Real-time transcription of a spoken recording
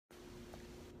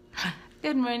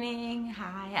Good morning.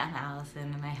 Hi, I'm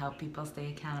Allison, and I help people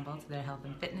stay accountable to their health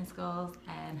and fitness goals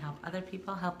and help other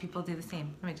people help people do the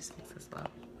same. Let me just fix this low.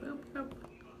 All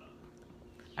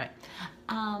right.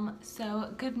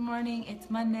 So good morning.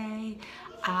 It's Monday.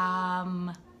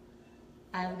 I've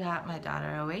got my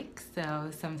daughter awake, so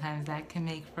sometimes that can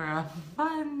make for a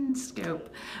fun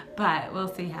scoop, but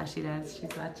we'll see how she does.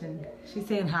 She's watching, she's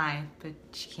saying hi, but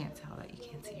she can't tell that you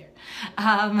can't see her.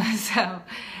 So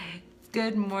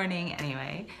good morning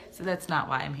anyway. So that's not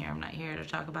why I'm here. I'm not here to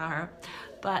talk about her,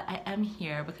 but I am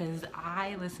here because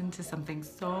I listened to something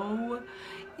you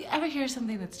ever hear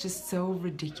something that's just so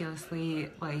ridiculously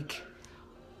like,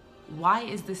 why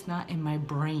is this not in my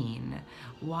brain?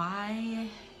 Why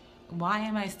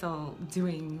am I still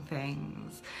doing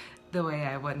things the way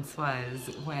I once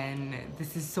was when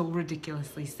this is so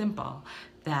ridiculously simple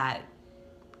that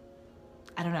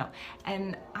I don't know.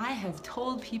 And I have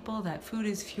told people that food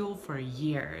is fuel for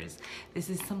years. This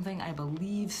is something I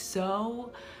believe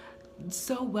so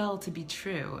well to be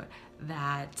true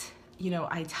that,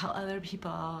 I tell other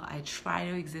people, I try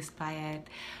to exist by it,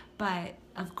 but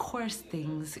of course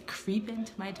things creep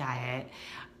into my diet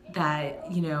that,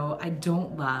 I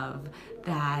don't love,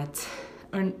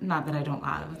 or not that I don't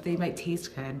love, they might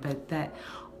taste good, but that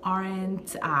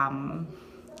aren't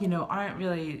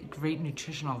really great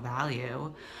nutritional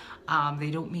value.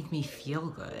 They don't make me feel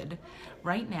good.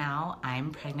 Right now,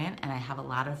 I'm pregnant and I have a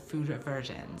lot of food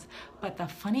aversions. But the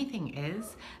funny thing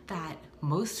is that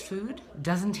most food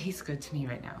doesn't taste good to me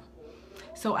right now.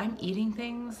 So I'm eating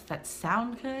things that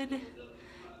sound good,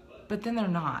 but then they're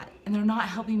not. And they're not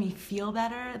helping me feel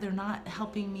better. They're not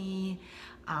helping me,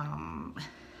 I'm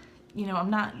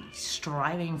not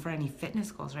striving for any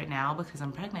fitness goals right now because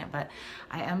I'm pregnant, but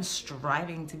I am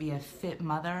striving to be a fit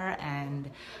mother and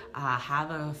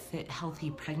have a fit,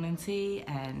 healthy pregnancy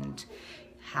and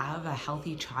have a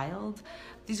healthy child.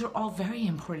 These are all very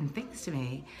important things to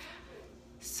me.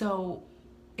 So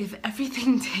if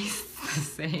everything tastes the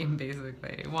same,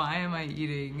 basically, why am I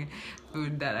eating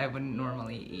food that I wouldn't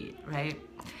normally eat, right?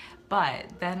 But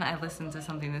then I listened to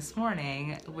something this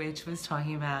morning which was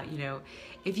talking about,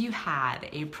 if you had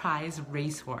a prize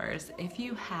racehorse, if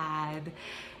you had,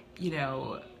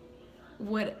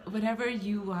 whatever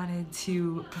you wanted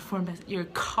to perform best, your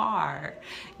car,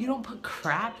 you don't put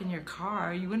crap in your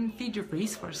car. You wouldn't feed your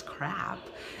racehorse crap.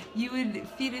 You would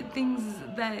feed it things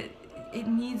that it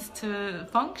needs to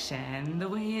function the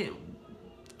way it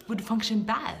would function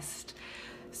best.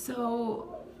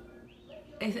 So,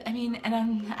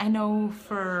 I know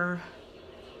for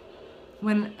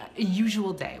when a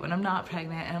usual day, when I'm not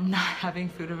pregnant and I'm not having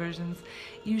food aversions,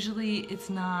 usually it's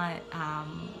not,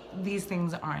 these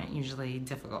things aren't usually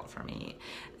difficult for me.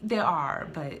 They are,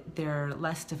 but they're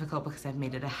less difficult because I've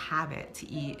made it a habit to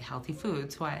eat healthy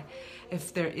foods. So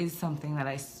if there is something that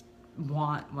I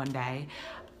want one day,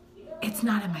 it's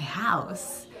not in my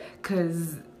house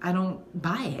because I don't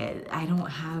buy it. I don't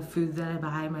have food that I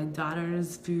buy. My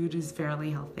daughter's food is fairly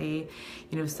healthy.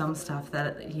 Some stuff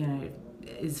that,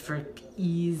 is for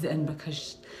ease and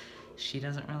because she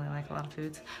doesn't really like a lot of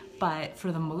foods. But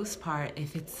for the most part,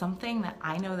 if it's something that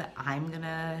I know that I'm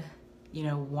gonna,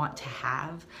 want to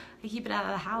have, I keep it out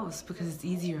of the house because it's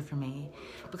easier for me.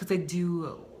 Because I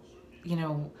do,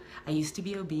 I used to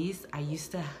be obese. I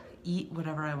used to eat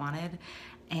whatever I wanted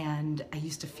and I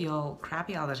used to feel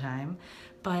crappy all the time,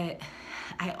 but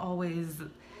I always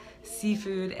see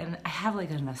food and I have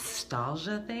like a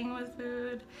nostalgia thing with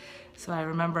food. So I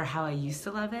remember how I used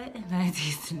to love it and then I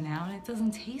taste it now and it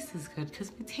doesn't taste as good because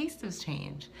my taste has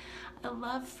changed. I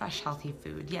love fresh, healthy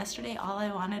food. Yesterday, all I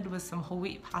wanted was some whole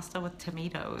wheat pasta with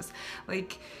tomatoes.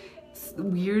 Like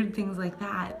weird things like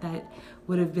that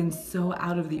would have been so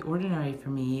out of the ordinary for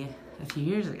me a few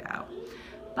years ago.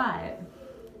 But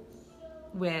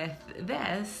with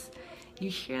this, you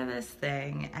hear this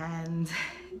thing and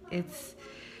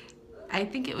I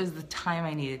think it was the time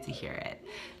I needed to hear it.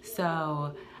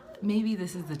 So maybe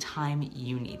this is the time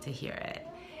you need to hear it.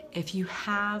 If you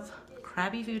have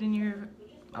crappy food in your,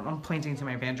 I'm pointing to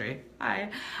my pantry, hi.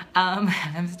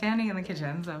 I'm standing in the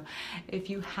kitchen, so if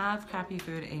you have crappy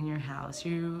food in your house,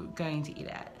 you're going to eat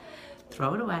it.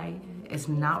 Throw it away, it's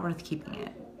not worth keeping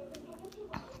it.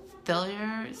 Fill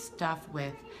your stuff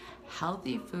with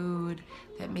healthy food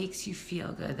that makes you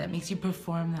feel good, that makes you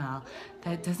perform well,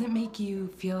 that doesn't make you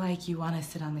feel like you want to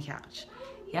sit on the couch.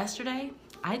 Yesterday,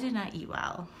 I did not eat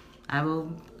well. I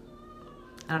don't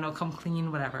know, come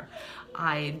clean, whatever.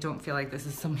 I don't feel like this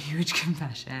is some huge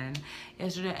confession.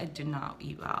 Yesterday, I did not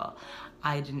eat well.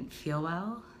 I didn't feel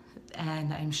well,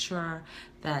 and I'm sure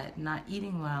that not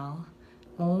eating well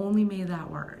only made that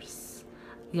worse.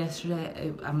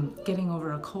 Yesterday, I'm getting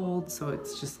over a cold, so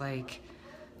it's just like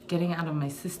getting out of my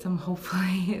system,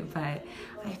 hopefully, but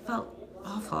I felt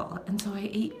awful, and so I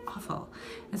ate awful,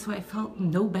 and so I felt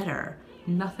no better.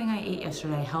 Nothing I ate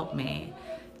yesterday helped me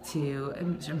to,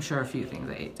 I'm sure a few things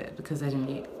I ate did, because I didn't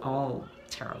eat all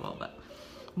terrible, but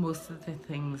most of the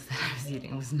things that I was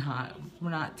eating were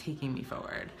not taking me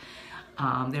forward.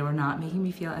 They were not making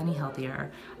me feel any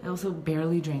healthier. I also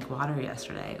barely drank water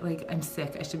yesterday. Like, I'm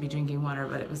sick, I should be drinking water,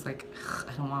 but it was like, ugh,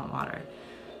 I don't want water.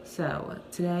 So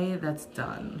today, that's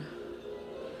done.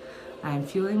 I'm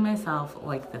fueling myself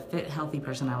like the fit, healthy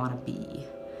person I want to be,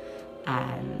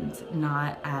 and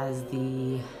not as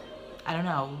the, I don't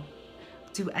know,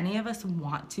 do any of us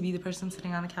want to be the person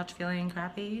sitting on the couch feeling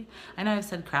crappy? I know I've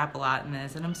said crap a lot in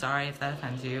this, and I'm sorry if that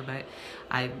offends you, but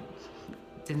I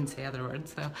didn't say other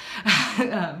words, so.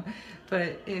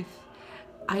 But if,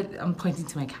 I'm pointing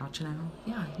to my couch now.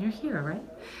 Yeah, you're here,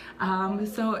 right?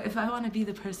 So if I want to be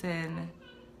the person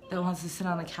that wants to sit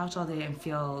on the couch all day and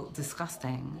feel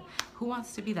disgusting, who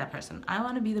wants to be that person? I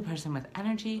want to be the person with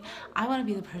energy. I want to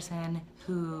be the person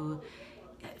who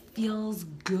feels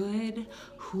good,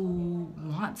 who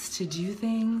wants to do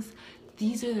things.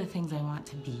 These are the things I want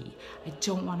to be. I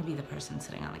don't want to be the person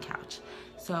sitting on the couch.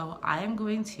 So I am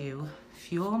going to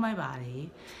fuel my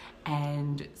body,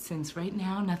 and since right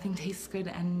now nothing tastes good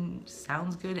and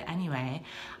sounds good anyway,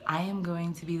 I am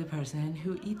going to be the person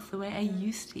who eats the way I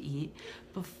used to eat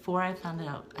before I found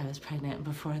out I was pregnant,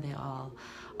 before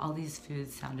all these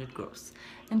foods sounded gross.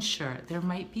 And sure, there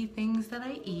might be things that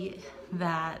I eat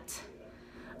that,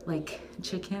 like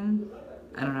chicken,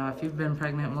 I don't know if you've been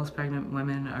pregnant, most pregnant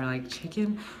women are like,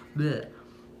 chicken, bleh.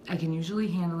 I can usually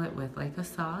handle it with like a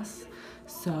sauce,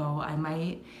 so I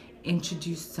might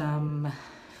introduce some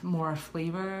more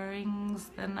flavorings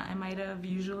than I might have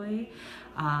usually,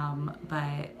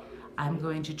 but I'm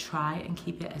going to try and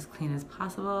keep it as clean as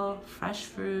possible. Fresh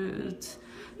fruits,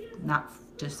 not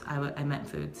just, I meant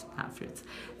foods, not fruits.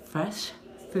 Fresh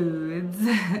foods,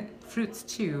 fruits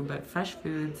too, but fresh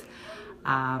foods,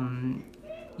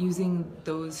 using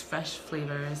those fresh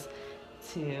flavors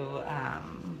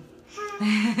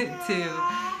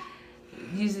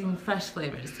using fresh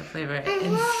flavors to flavor it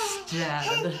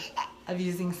instead of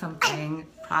using something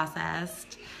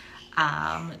processed,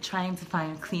 trying to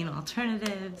find clean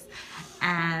alternatives,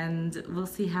 and we'll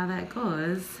see how that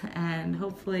goes, and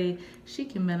hopefully she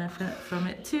can benefit from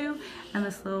it too, and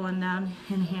this little one down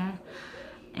in here,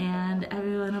 and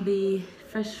everyone will be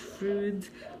fresh foods,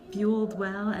 fueled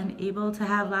well, and able to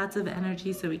have lots of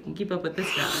energy so we can keep up with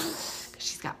this girl, because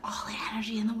she's got all the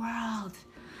energy in the world.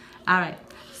 All right,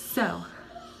 so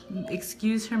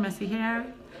excuse her messy hair,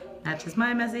 not just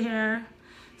my messy hair.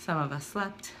 Some of us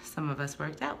slept, some of us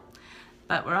worked out,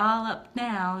 but we're all up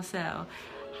now, so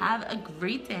have a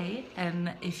great day,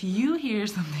 and if you hear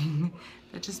something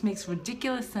that just makes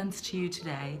ridiculous sense to you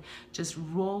today, just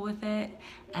roll with it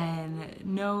and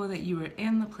know that you were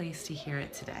in the place to hear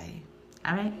it today.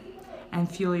 All right? And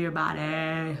fuel your body.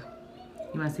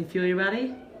 You want to say fuel your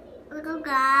body?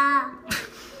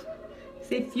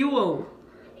 Say fuel.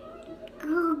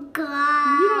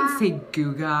 Googa. You don't say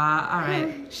googa. All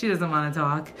right. She doesn't want to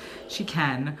talk. She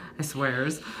can, I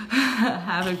swears.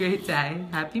 Have a great day.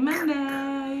 Happy Monday.